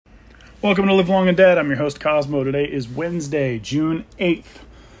Welcome to Live Long and Dead. I'm your host, Cosmo. Today is Wednesday, June 8th,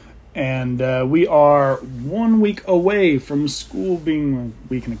 and we are 1 week away from school being, a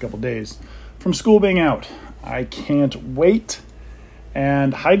week and a couple days, from school being out. I can't wait,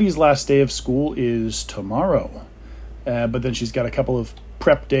 and Heidi's last day of school is tomorrow, but then she's got a couple of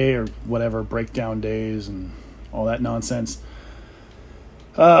prep day or whatever, breakdown days and all that nonsense.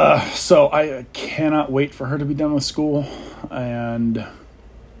 So I cannot wait for her to be done with school, and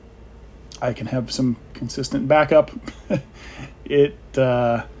I can have some consistent backup. It's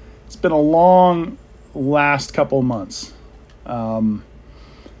been a long last couple months. I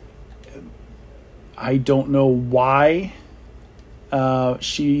don't know why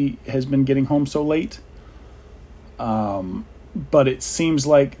she has been getting home so late. But it seems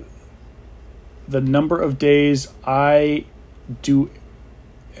like the number of days I do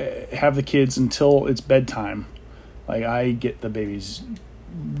have the kids until it's bedtime. Like, I get the babies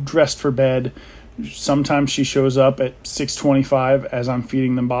dressed for bed. Sometimes she shows up at 6:25 as I'm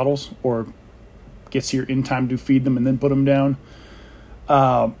feeding them bottles, or gets here in time to feed them and then put them down.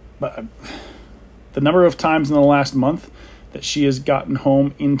 But the number of times in the last month that she has gotten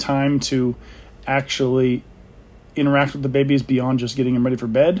home in time to actually interact with the babies beyond just getting them ready for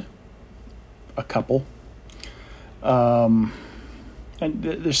bed, a couple. And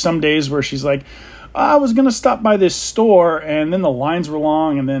there's some days where she's like, I was going to stop by this store, and then the lines were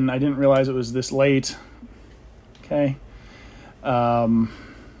long, and then I didn't realize it was this late. Okay. And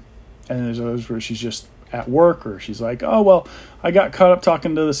there's others where she's just at work, or she's like, oh, well, I got caught up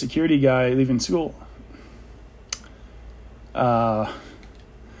talking to the security guy leaving school. Then,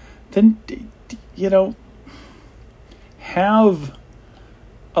 have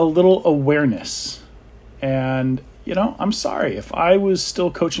a little awareness. And, I'm sorry if I was still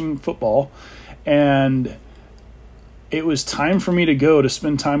coaching football and it was time for me to go to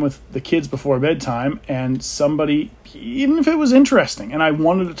spend time with the kids before bedtime, and somebody, even if it was interesting and I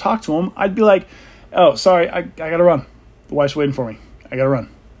wanted to talk to them, I'd be like, oh, sorry, I gotta run. The wife's waiting for me. I gotta run.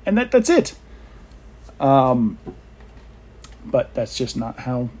 And that's it. But that's just not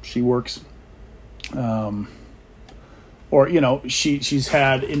how she works. She's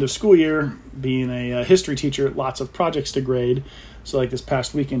had end of school year, being a history teacher, lots of projects to grade. So like this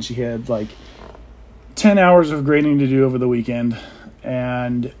past weekend, she had like 10 hours of grading to do over the weekend.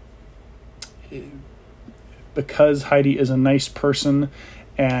 And because Heidi is a nice person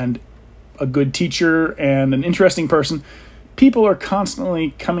and a good teacher and an interesting person, people are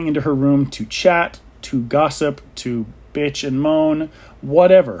constantly coming into her room to chat, to gossip, to bitch and moan,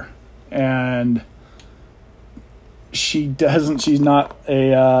 whatever. And she's not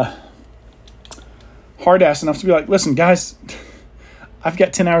a hard ass enough to be like, listen, guys, I've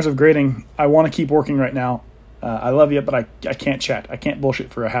got 10 hours of grading. I want to keep working right now. I love you, but I can't chat. I can't bullshit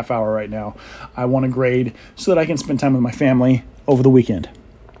for a half hour right now. I want to grade so that I can spend time with my family over the weekend.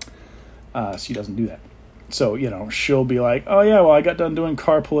 She doesn't do that. So, she'll be like, oh yeah, well, I got done doing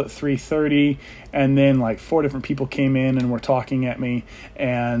carpool at 3:30, and then like 4 different people came in and were talking at me,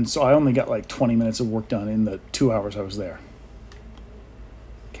 and so I only got like 20 minutes of work done in the 2 hours I was there.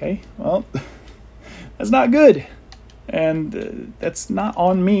 Okay, well, that's not good. And that's not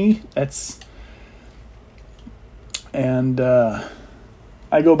on me. I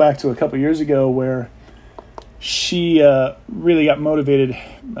go back to a couple years ago where she really got motivated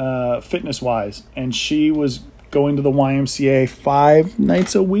fitness-wise, and she was going to the YMCA 5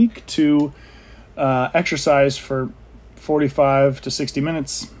 nights a week to exercise for 45 to 60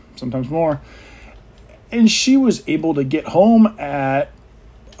 minutes, sometimes more. And she was able to get home at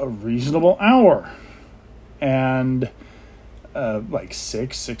a reasonable hour. And like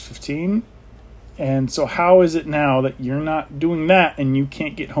 6:15. And so how is it now that you're not doing that and you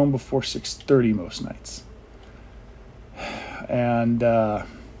can't get home before 6:30 most nights? And I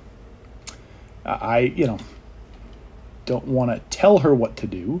don't want to tell her what to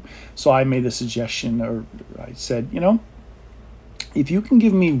do. So I made the suggestion, or I said, if you can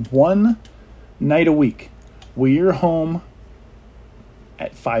give me one night a week where you're home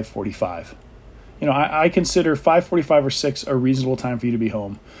at 5:45, I consider 5:45 or 6 a reasonable time for you to be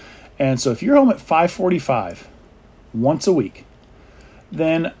home. And so if you're home at 5:45 once a week,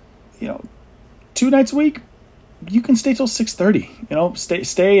 then, 2 nights a week, you can stay till 6:30,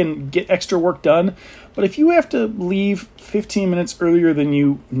 stay and get extra work done. But if you have to leave 15 minutes earlier than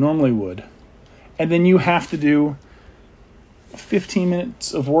you normally would, and then you have to do 15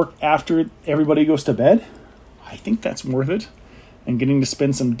 minutes of work after everybody goes to bed, I think that's worth it. And getting to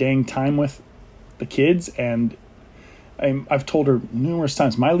spend some dang time with the kids. And I've told her numerous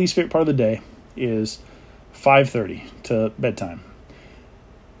times, my least favorite part of the day is 5:30 to bedtime.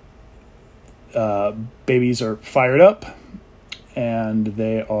 babies are fired up, and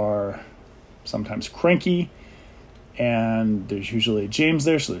they are sometimes cranky, and there's usually James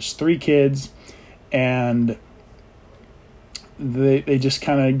there, so there's 3 kids, and they just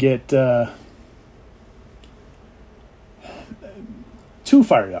kind of get too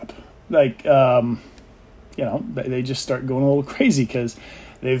fired up. Like, they just start going a little crazy because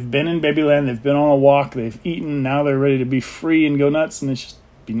they've been in Babyland, they've been on a walk, they've eaten, now they're ready to be free and go nuts, and it's just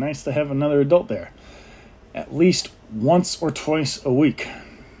be nice to have another adult there at least once or twice a week.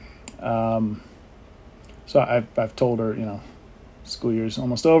 So I've told her, school year's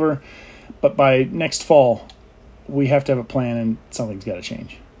almost over, but by next fall we have to have a plan, and something's got to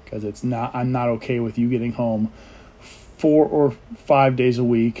change, because I'm not okay with you getting home 4 or 5 days a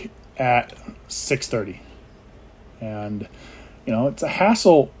week at 6:30. And it's a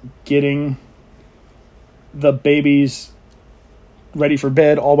hassle getting the babies ready for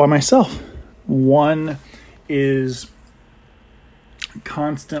bed all by myself. One is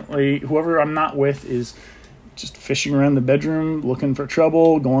constantly, whoever I'm not with is just fishing around the bedroom, looking for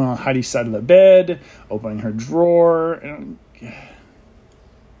trouble, going on Heidi's side of the bed, opening her drawer. And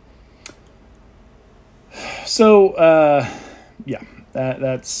so,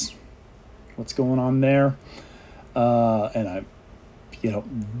 that's what's going on there. And I'm,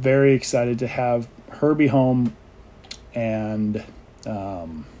 very excited to have her be home, and I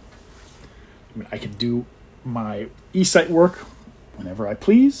can do my eSite work whenever I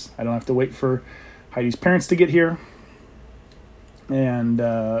please. I don't have to wait for Heidi's parents to get here, and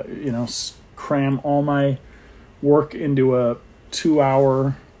cram all my work into a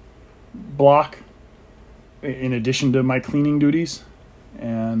 2-hour block in addition to my cleaning duties.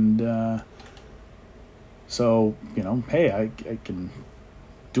 And so hey, I can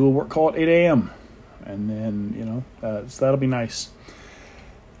do a work call at 8 a.m. and then so that'll be nice.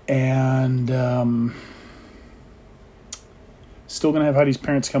 And still gonna have Heidi's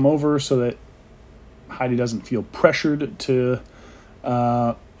parents come over so that Heidi doesn't feel pressured to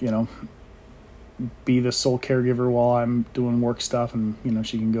be the sole caregiver while I'm doing work stuff, and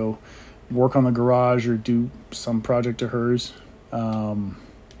she can go work on the garage or do some project of hers. I'm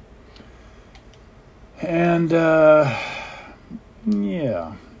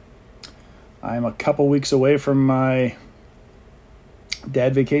a couple weeks away from my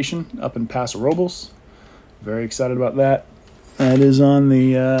dad vacation up in Paso Robles. Very excited about that. That is on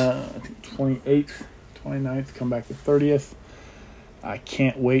the 28th, 29th, come back the 30th. I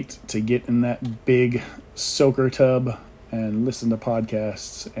can't wait to get in that big soaker tub and listen to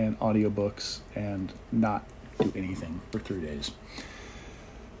podcasts and audiobooks and not do anything for 3 days.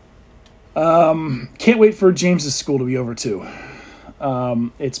 Can't wait for James's school to be over too.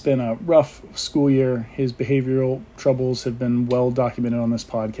 It's been a rough school year. His behavioral troubles have been well documented on this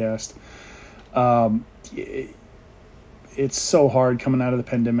podcast. It's so hard coming out of the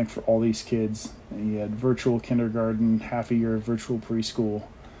pandemic for all these kids. He had virtual kindergarten, half a year of virtual preschool.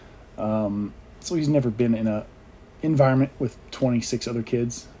 So he's never been in a environment with 26 other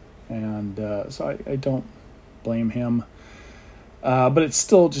kids. And so I don't blame him. But it's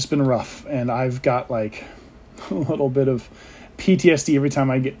still just been rough. And I've got like a little bit of PTSD every time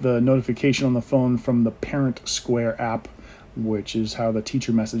I get the notification on the phone from the Parent Square app, which is how the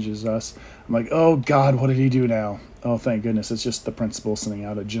teacher messages us. I'm like, oh God, what did he do now? Oh, thank goodness. It's just the principal sending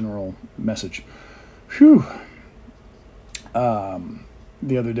out a general message. Whew.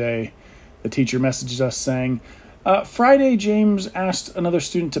 The other day, the teacher messaged us saying, Friday, James asked another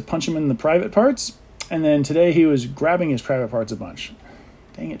student to punch him in the private parts, and then today he was grabbing his private parts a bunch.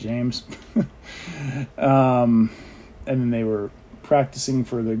 Dang it, James. And then they were practicing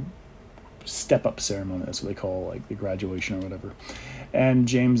for the step-up ceremony. That's what they call like the graduation or whatever. And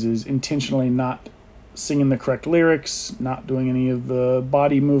James is intentionally not singing the correct lyrics, not doing any of the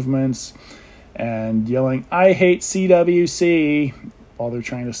body movements, and yelling, I hate CWC, while they're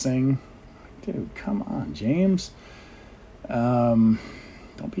trying to sing. Dude, come on, James. Don't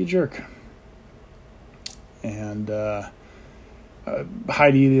be a jerk. And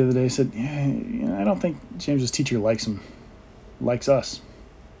Heidi the other day said, I don't think James's teacher likes us.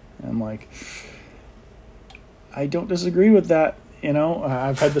 And I'm like, I don't disagree with that.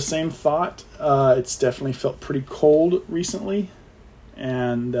 I've had the same thought. It's definitely felt pretty cold recently.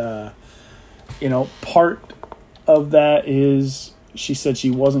 And, part of that is she said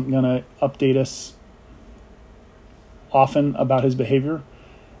she wasn't going to update us often about his behavior,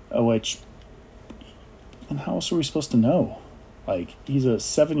 which, and how else are we supposed to know? Like, he's a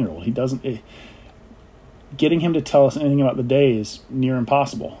 7-year-old. He doesn't... Getting him to tell us anything about the day is near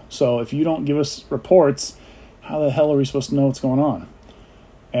impossible. So if you don't give us reports, how the hell are we supposed to know what's going on?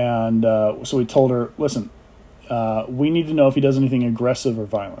 And so we told her, listen, we need to know if he does anything aggressive or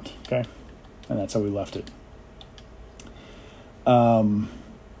violent, okay? And that's how we left it. And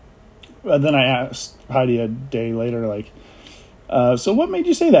then I asked Heidi a day later, like, so what made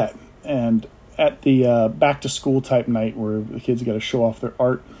you say that? And at the back-to-school type night where the kids got to show off their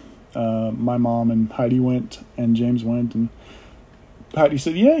art, my mom and Heidi went, and James went, and Heidi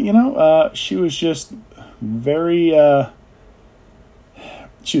said, yeah, she was just very...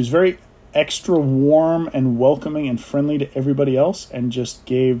 she was very extra warm and welcoming and friendly to everybody else, and just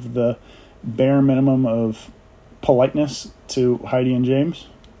gave the bare minimum of politeness to Heidi and James,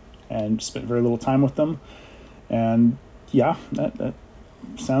 and spent very little time with them. And yeah, that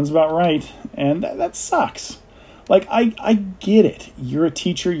sounds about right. And that sucks. Like, I get it. You're a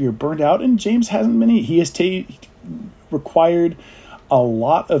teacher, you're burned out, and James hasn't been. He has required a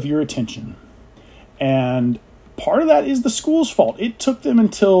lot of your attention. And part of that is the school's fault. It took them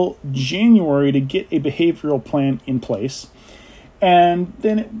until January to get a behavioral plan in place. And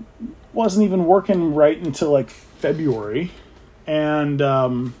then it wasn't even working right until like February. And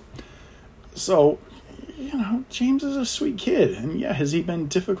so, James is a sweet kid. And yeah, has he been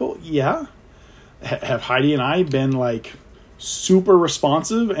difficult? Yeah. Have Heidi and I been like super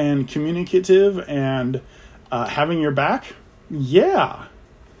responsive and communicative and having your back? Yeah.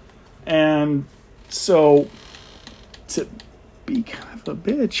 And so to be kind of a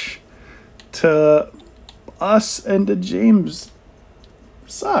bitch to us and to James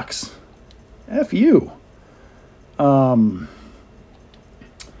sucks. F you.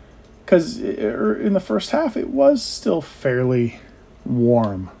 Because in the first half, it was still fairly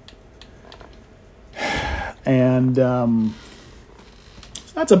warm. And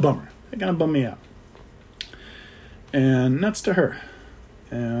that's a bummer. It kind of bummed me out. And nuts to her.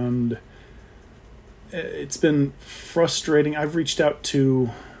 And it's been frustrating. I've reached out to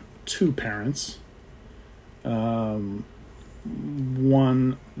 2 parents. One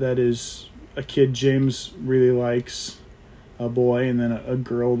that is a kid James really likes, a boy, and then a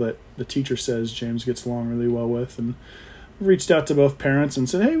girl that the teacher says James gets along really well with. And I've reached out to both parents and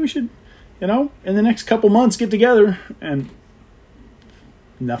said, hey, we should, in the next couple months get together. And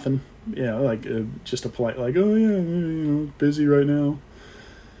nothing. Just a polite, like, oh yeah, busy right now.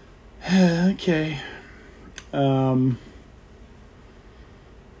 Okay.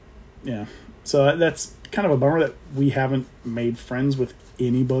 Yeah. So that's kind of a bummer that we haven't made friends with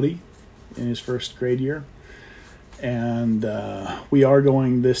anybody in his first grade year. And we are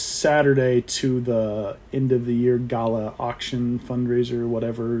going this Saturday to the end of the year gala auction fundraiser,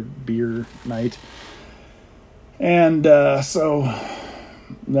 whatever, beer night. And so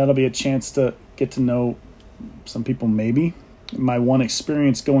that'll be a chance to get to know some people maybe. My one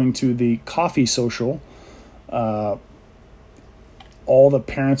experience going to the coffee social, all the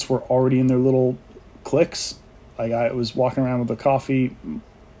parents were already in their little cliques. Like, I was walking around with a coffee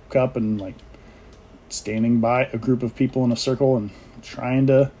cup and like standing by a group of people in a circle and trying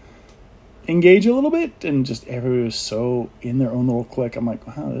to engage a little bit, and just everybody was so in their own little clique. I'm like,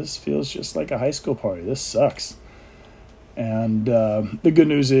 wow, this feels just like a high school party. This sucks. And the good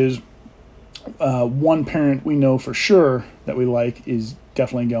news is one parent we know for sure that we like is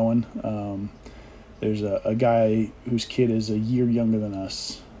definitely going. There's a guy whose kid is a year younger than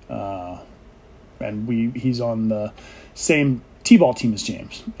us, and he's on the same t-ball team as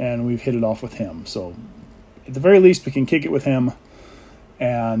James, and we've hit it off with him. So at the very least, we can kick it with him.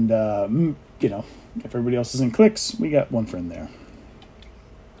 And if everybody else is in cliques, we got one friend there.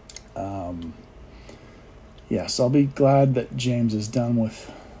 So I'll be glad that James is done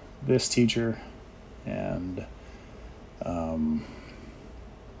with this teacher, and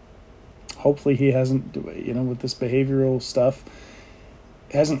hopefully he hasn't, with this behavioral stuff,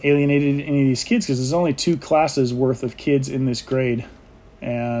 hasn't alienated any of these kids, because there's only 2 classes worth of kids in this grade,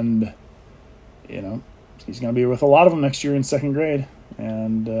 and he's going to be with a lot of them next year in 2nd grade.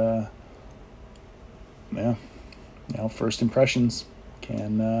 And first impressions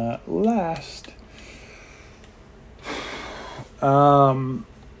can last.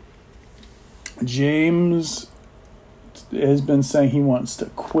 James has been saying he wants to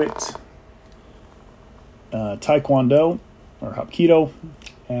quit Taekwondo or Hapkido,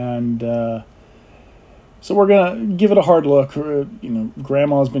 and so we're gonna give it a hard look.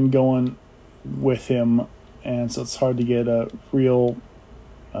 Grandma's been going with him, and so it's hard to get a real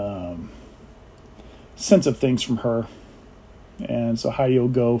sense of things from her. And so Heidi will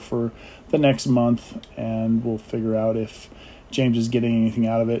go for the next month, and we'll figure out if James is getting anything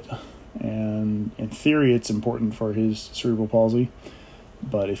out of it. And in theory, it's important for his cerebral palsy,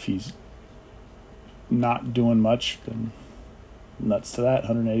 but if he's not doing much, then nuts to that.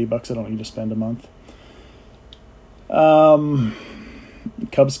 $180 I don't need to spend a month.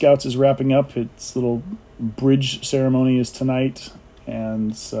 Cub Scouts is wrapping up. Its little bridge ceremony is tonight,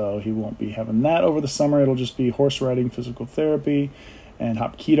 and so he won't be having that over the summer. It'll just be horse riding, physical therapy, and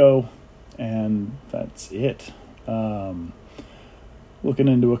Hapkido, and that's it. Looking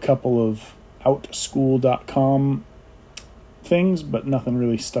into a couple of outschool.com things, but nothing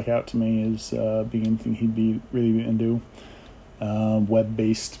really stuck out to me as being anything he'd be really into.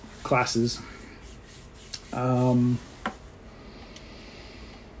 Web-based classes.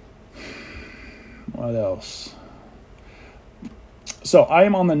 What else? So I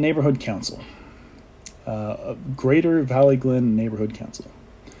am on the neighborhood council, Greater Valley Glen Neighborhood Council.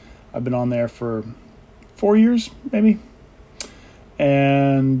 I've been on there for 4 years, maybe,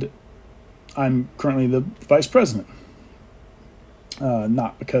 and I'm currently the vice president.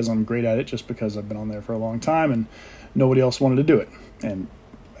 Not because I'm great at it, just because I've been on there for a long time and nobody else wanted to do it, and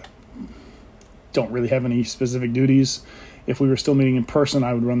don't really have any specific duties. If we were still meeting in person,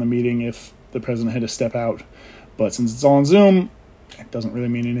 I would run the meeting if the president had to step out. But since it's all on Zoom, it doesn't really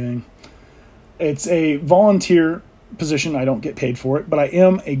mean anything. It's a volunteer position. I don't get paid for it, but I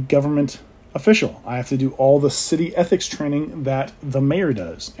am a government official. I have to do all the city ethics training that the mayor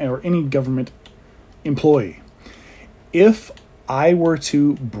does, or any government employee. If I were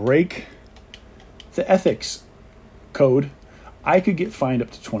to break the ethics code, I could get fined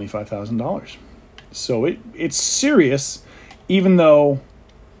up to $25,000. So it's serious, even though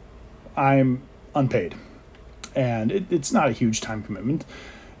I'm unpaid. And it's not a huge time commitment.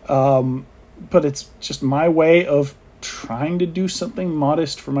 But it's just my way of trying to do something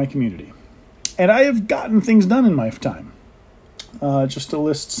modest for my community. And I have gotten things done in my time. Just to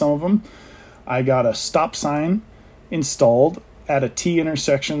list some of them, I got a stop sign installed at a T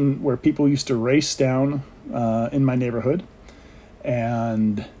intersection where people used to race down in my neighborhood.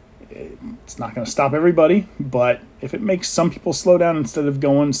 And it's not going to stop everybody, but if it makes some people slow down instead of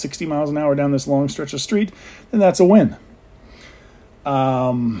going 60 miles an hour down this long stretch of street, then that's a win.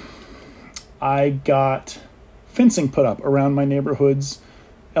 I got fencing put up around my neighborhood's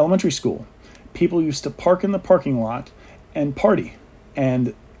elementary school. People used to park in the parking lot and party,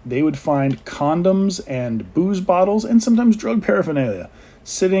 and they would find condoms and booze bottles and sometimes drug paraphernalia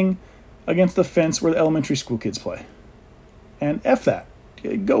sitting against the fence where the elementary school kids play. And F that.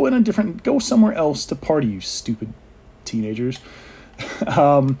 Go somewhere else to party, you stupid teenagers.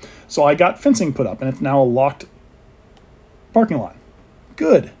 So I got fencing put up, and it's now a locked parking lot.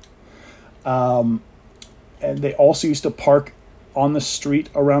 Good. And they also used to park on the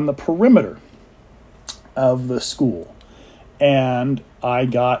street around the perimeter of the school. And I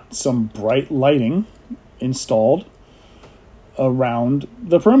got some bright lighting installed around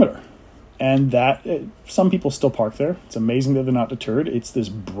the perimeter. And some people still park there. It's amazing that they're not deterred. It's this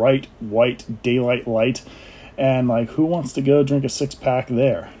bright white daylight light. And who wants to go drink a 6-pack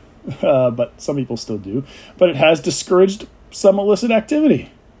there? But some people still do. But it has discouraged some illicit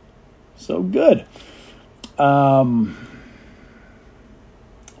activity. So good.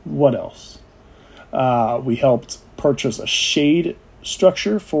 What else? We helped purchase a shade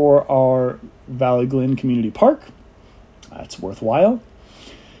structure for our Valley Glen Community Park. That's worthwhile.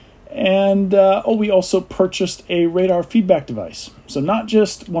 And we also purchased a radar feedback device. So not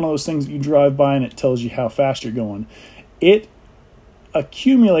just one of those things that you drive by and it tells you how fast you're going. It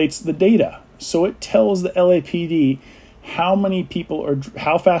accumulates the data. So it tells the LAPD how many people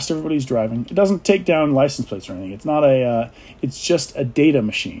how fast everybody's driving. It doesn't take down license plates or anything. It's not it's just a data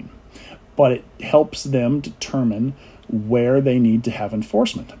machine. But it helps them determine where they need to have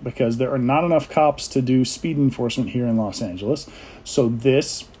enforcement, because there are not enough cops to do speed enforcement here in Los Angeles. So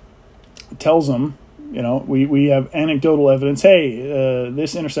this tells them, we have anecdotal evidence, hey,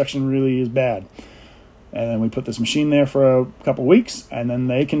 this intersection really is bad. And then we put this machine there for a couple weeks, and then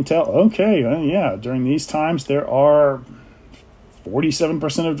they can tell, okay, during these times there are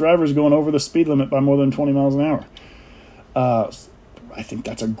 47% of drivers going over the speed limit by more than 20 miles an hour. I think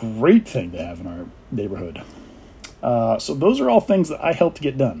that's a great thing to have in our neighborhood. So those are all things that I helped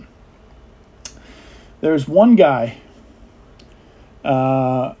get done. There's one guy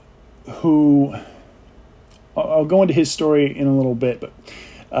who, I'll go into his story in a little bit, but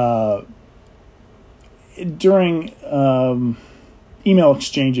during email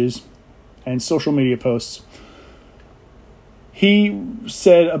exchanges and social media posts, he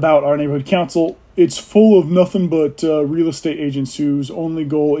said about our neighborhood council, it's full of nothing but real estate agents whose only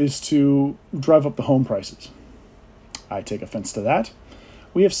goal is to drive up the home prices. I take offense to that.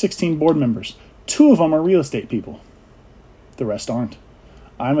 We have 16 board members. 2 of them are real estate people. The rest aren't.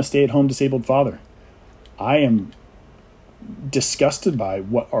 I'm a stay-at-home disabled father. I am disgusted by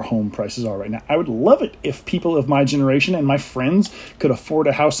what our home prices are right now. I would love it if people of my generation and my friends could afford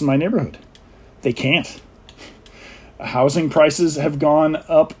a house in my neighborhood. They can't. Housing prices have gone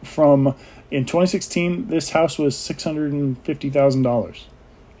up from, in 2016, this house was $650,000.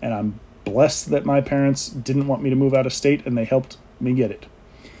 And I'm blessed that my parents didn't want me to move out of state and they helped me get it.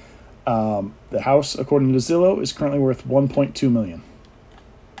 The house, according to Zillow, is currently worth $1.2 million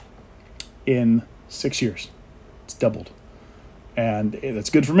in 6 years. It's doubled. And that's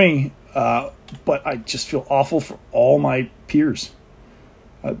good for me, but I just feel awful for all my peers.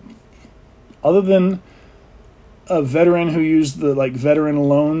 Other than a veteran who used the veteran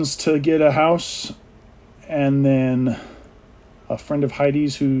loans to get a house, and then a friend of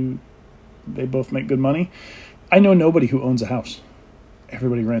Heidi's who they both make good money, I know nobody who owns a house.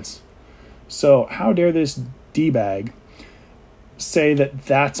 Everybody rents. So how dare this D-bag say that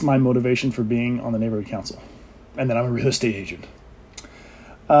that's my motivation for being on the neighborhood council, and that I'm a real estate agent.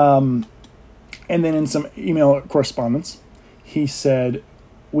 And then in some email correspondence, he said,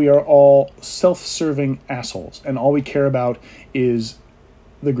 we are all self-serving assholes, and all we care about is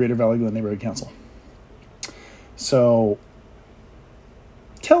the Greater Valley Glen Neighborhood Council. So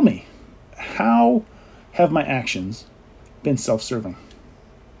tell me, how have my actions been self-serving?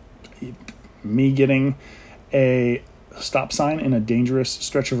 Me getting a stop sign in a dangerous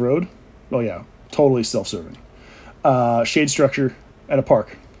stretch of road? Well, yeah, totally self-serving. Shade structure at a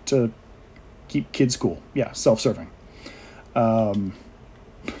park to keep kids cool. Yeah, self-serving.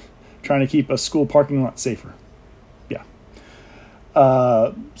 Trying to keep a school parking lot safer. Yeah.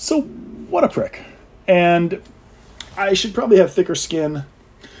 So what a prick. And I should probably have thicker skin,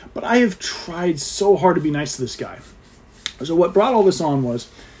 but I have tried so hard to be nice to this guy. So what brought all this on was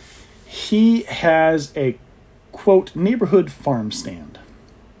he has a, quote, neighborhood farm stand.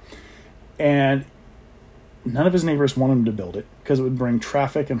 And none of his neighbors want him to build it because it would bring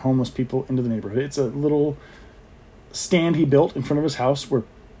traffic and homeless people into the neighborhood. It's a little stand he built in front of his house where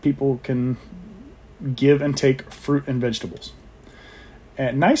people can give and take fruit and vegetables.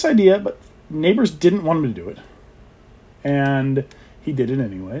 And nice idea, but neighbors didn't want him to do it. And he did it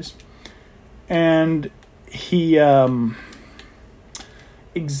anyways. And he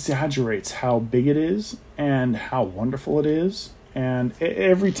exaggerates how big it is and how wonderful it is. And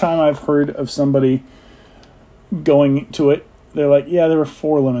every time I've heard of somebody going to it, they're like, yeah, there were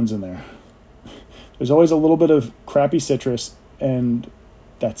 4 lemons in there. There's always a little bit of crappy citrus, and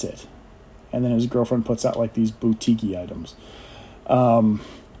that's it. And then his girlfriend puts out like these boutique-y items.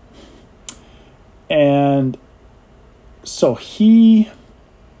 And so he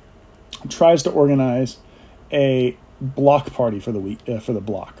tries to organize a block party for the week, for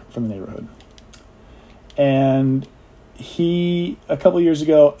the neighborhood. And he, a couple of years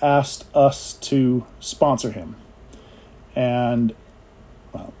ago, asked us to sponsor him. And,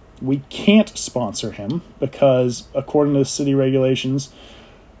 well, we can't sponsor him because, according to the city regulations,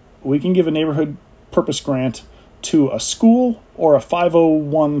 we can give a neighborhood purpose grant to a school or a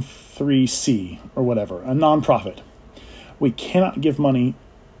 501c or whatever, a nonprofit. We cannot give money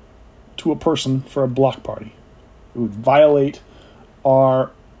to a person for a block party. It would violate our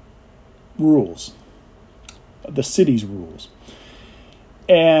rules, the city's rules.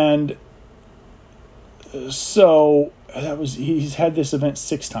 And so he's had this event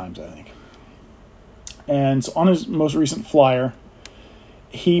 6 times, I think. And so on his most recent flyer,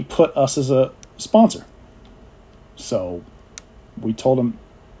 he put us as a sponsor. So we told him,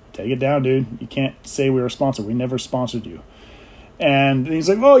 take it down, dude. You can't say we were a sponsor. We never sponsored you. And he's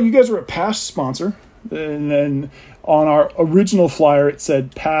like, oh, you guys were a past sponsor. And then on our original flyer, it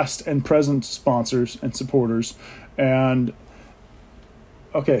said past and present sponsors and supporters. And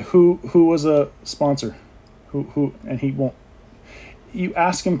okay, who was a sponsor? Who? And he won't. You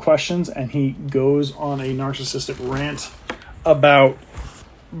ask him questions, and he goes on a narcissistic rant about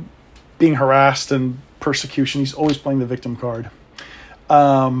being harassed and persecution. He's always playing the victim card.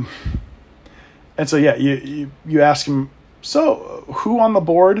 And so yeah, you ask him, so who on the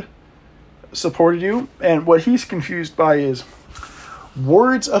board supported you? And what he's confused by is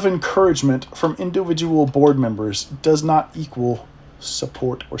words of encouragement from individual board members does not equal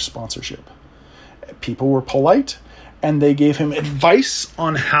support or sponsorship. People were polite, and they gave him advice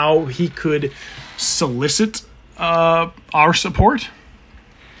on how he could solicit our support.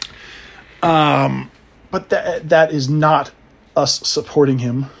 But that is not us supporting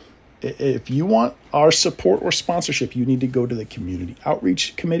him. If you want our support or sponsorship, you need to go to the community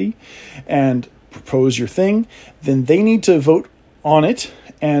outreach committee and propose your thing. Then they need to vote on it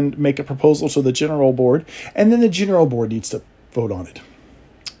and make a proposal to the general board. And then the general board needs to vote on it.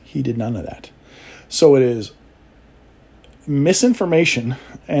 He did none of that. So it is misinformation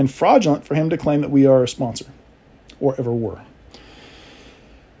and fraudulent for him to claim that we are a sponsor or ever were.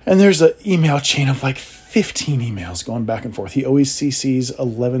 And there's an email chain of like 15 emails going back and forth. He always CCs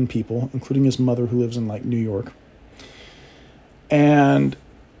 11 people, including his mother who lives in like New York. And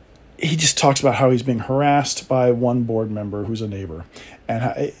he just talks about how he's being harassed by one board member who's a neighbor.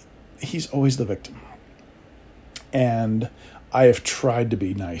 And he's always the victim. And I have tried to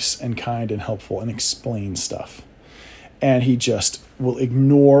be nice and kind and helpful and explain stuff. And he just will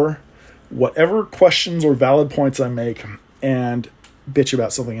ignore whatever questions or valid points I make and bitch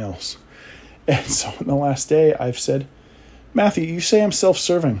about something else. And so in the last day, I've said, Matthew, you say I'm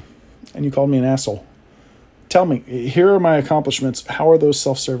self-serving, and you called me an asshole. Tell me, here are my accomplishments. How are those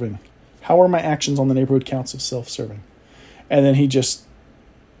self-serving? How are my actions on the neighborhood council self-serving? And then he just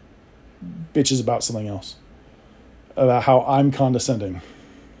bitches about something else, about how I'm condescending.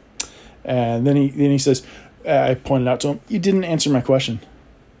 And then he says, I pointed out to him, you didn't answer my question.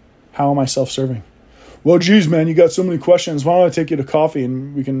 How am I self-serving? Well, geez, man, you got so many questions. Why don't I take you to coffee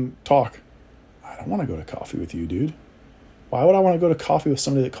and we can talk? I don't want to go to coffee with you, dude. Why would I want to go to coffee with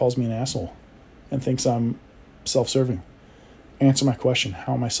somebody that calls me an asshole and thinks I'm self-serving? Answer my question.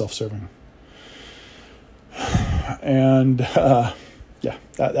 How am I self-serving? And that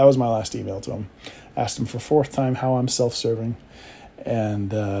was my last email to him. Asked him for fourth time how I'm self-serving.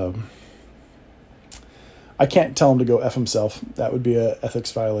 And I can't tell him to go F himself. That would be an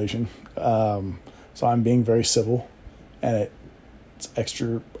ethics violation. So I'm being very civil. And it's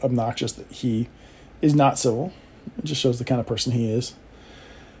extra obnoxious that he is not civil. It just shows the kind of person he is.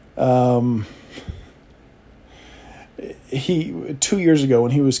 He 2 years ago,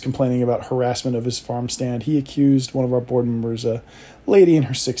 when he was complaining about harassment of his farm stand, he accused one of our board members, a lady in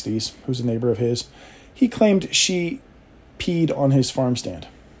her 60s, who's a neighbor of his. He claimed she peed on his farm stand.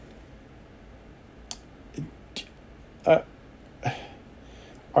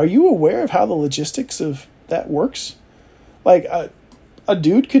 Are you aware of how the logistics of that works? Like, a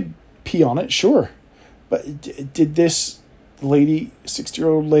dude could pee on it, sure. But did this lady,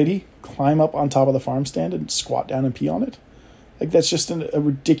 60-year-old lady, climb up on top of the farm stand and squat down and pee on it? Like, that's just a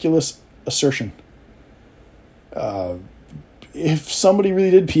ridiculous assertion. If somebody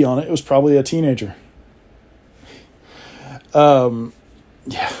really did pee on it, it was probably a teenager. Yeah.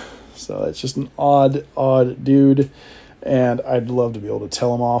 So it's just an odd dude. And I'd love to be able to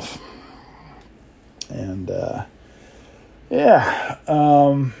tell him off. And,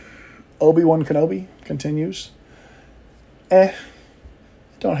 Obi-Wan Kenobi continues.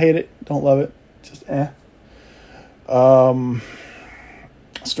 Don't hate it. Don't love it. Just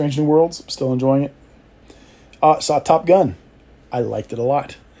Strange New Worlds. Still enjoying it. Saw Top Gun. I liked it a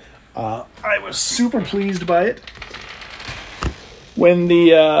lot. I was super pleased by it. When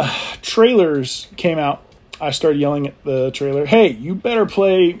the trailers came out, I started yelling at the trailer, hey, you better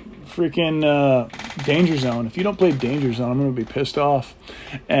play freaking Danger Zone. If you don't play Danger Zone, I'm going to be pissed off.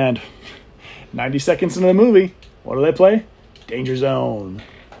 And 90 seconds into the movie, what do they play? Danger Zone.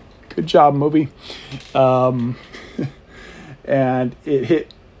 Good job, movie. And it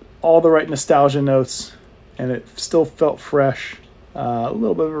hit all the right nostalgia notes, and it still felt fresh. A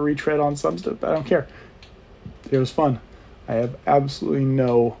little bit of a retread on some stuff, but I don't care. It was fun. I have absolutely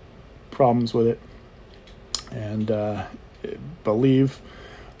no problems with it. And believe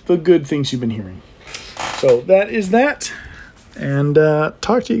the good things you've been hearing. So that is that. And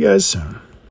talk to you guys soon.